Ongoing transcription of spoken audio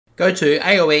Go to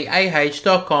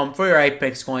aoeah.com for your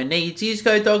Apex coin needs. Use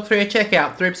code DOG3 at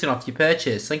checkout, 3% off your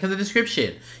purchase. Link in the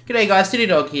description. G'day guys,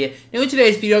 DYLIEDOG here. Now in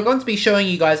today's video, I'm going to be showing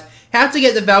you guys how to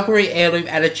get the Valkyrie heirloom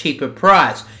at a cheaper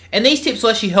price. And these tips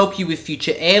will actually help you with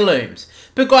future heirlooms.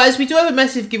 But guys, we do have a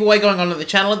massive giveaway going on the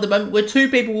channel at the moment where 2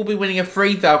 people will be winning a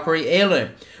free Valkyrie heirloom.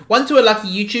 One to a lucky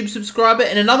YouTube subscriber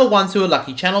and another one to a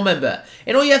lucky channel member.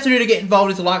 And all you have to do to get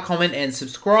involved is like, comment and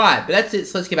subscribe. But that's it,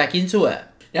 so let's get back into it.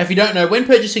 Now if you don't know, when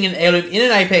purchasing an heirloom in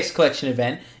an Apex collection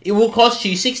event, it will cost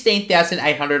you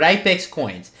 16,800 Apex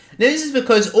coins. Now this is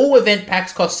because all event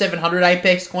packs cost 700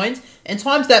 Apex coins, and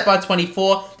times that by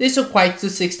 24, this equates to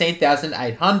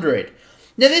 16,800.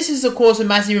 Now this is of course a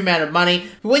massive amount of money,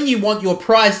 but when you want your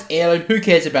prized heirloom, who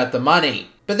cares about the money?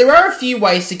 But there are a few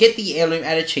ways to get the heirloom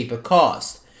at a cheaper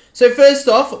cost. So first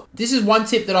off, this is one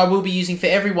tip that I will be using for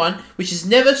everyone, which is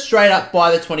never straight up buy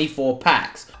the 24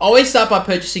 packs. Always start by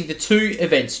purchasing the 2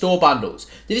 event store bundles.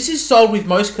 Now, this is sold with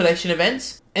most collection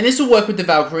events, and this will work with the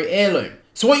Valkyrie heirloom.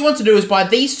 So what you want to do is buy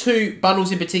these 2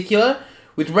 bundles in particular,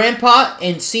 with Rampart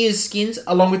and Sears skins,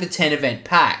 along with the 10 event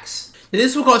packs. Now,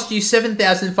 this will cost you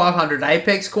 7,500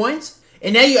 Apex coins,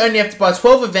 and now you only have to buy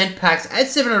 12 event packs at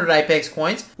 700 Apex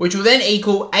coins, which will then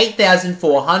equal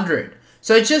 8,400.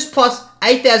 So just plus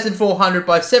 8,400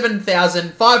 by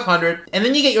 7,500, and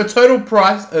then you get your total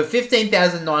price of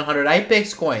 15,900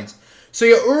 Apex coins. So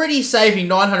you're already saving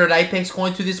 900 Apex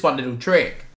coins with this one little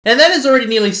trick. Now that has already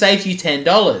nearly saved you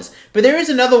 $10, but there is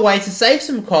another way to save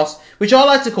some costs, which I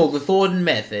like to call the Thordan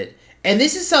method. And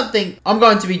this is something I'm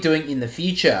going to be doing in the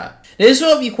future. Now this will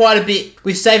help you quite a bit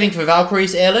with saving for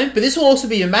Valkyrie's heirloom, but this will also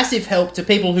be a massive help to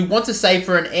people who want to save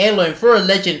for an heirloom for a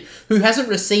legend who hasn't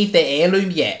received their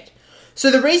heirloom yet. So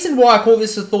the reason why I call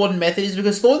this the Thordan method is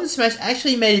because Thordan Smash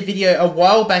actually made a video a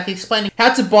while back explaining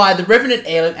how to buy the Revenant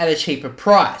heirloom at a cheaper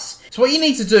price. So what you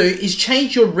need to do is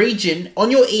change your region on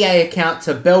your EA account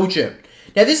to Belgium.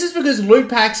 Now this is because loot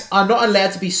packs are not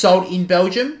allowed to be sold in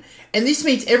Belgium, and this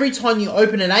means every time you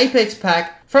open an Apex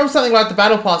pack from something like the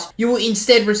Battle Pass, you will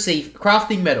instead receive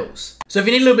crafting medals. So if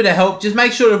you need a little bit of help, just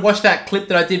make sure to watch that clip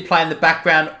that I did play in the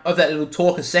background of that little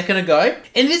talk a second ago.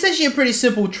 And it is actually a pretty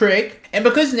simple trick. And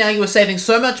because now you are saving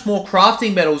so much more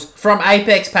crafting medals from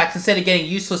Apex packs instead of getting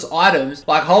useless items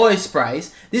like holo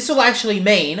sprays, this will actually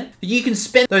mean that you can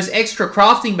spend those extra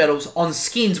crafting medals on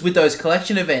skins with those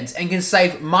collection events and can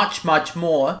save much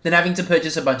more than having to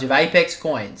purchase a bunch of Apex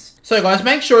coins. So guys,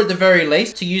 make sure at the very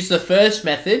least to use the first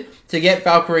method to get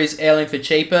Valkyrie's heirloom for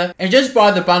cheaper and just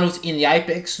buy the bundles in the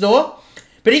Apex store.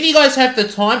 But if you guys have the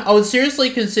time, I would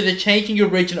seriously consider changing your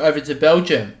region over to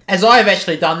Belgium, as I have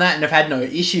actually done that and have had no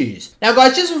issues. Now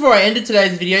guys, just before I end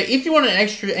today's video, if you want an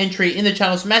extra entry in the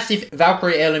channel's massive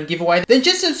Valkyrie heirloom giveaway, then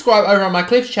just subscribe over on my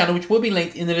Clips channel, which will be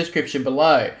linked in the description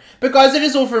below. But guys, that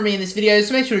is all from me in this video,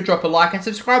 so make sure to drop a like and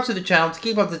subscribe to the channel to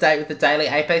keep up to date with the daily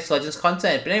Apex Legends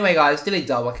content. But anyway guys,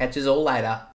 DYLIEDOG, I'll catch you all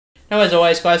later. Now as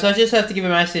always guys, I just have to give a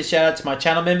massive shout out to my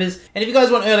channel members, and if you guys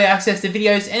want early access to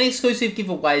videos and exclusive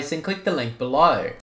giveaways, then click the link below.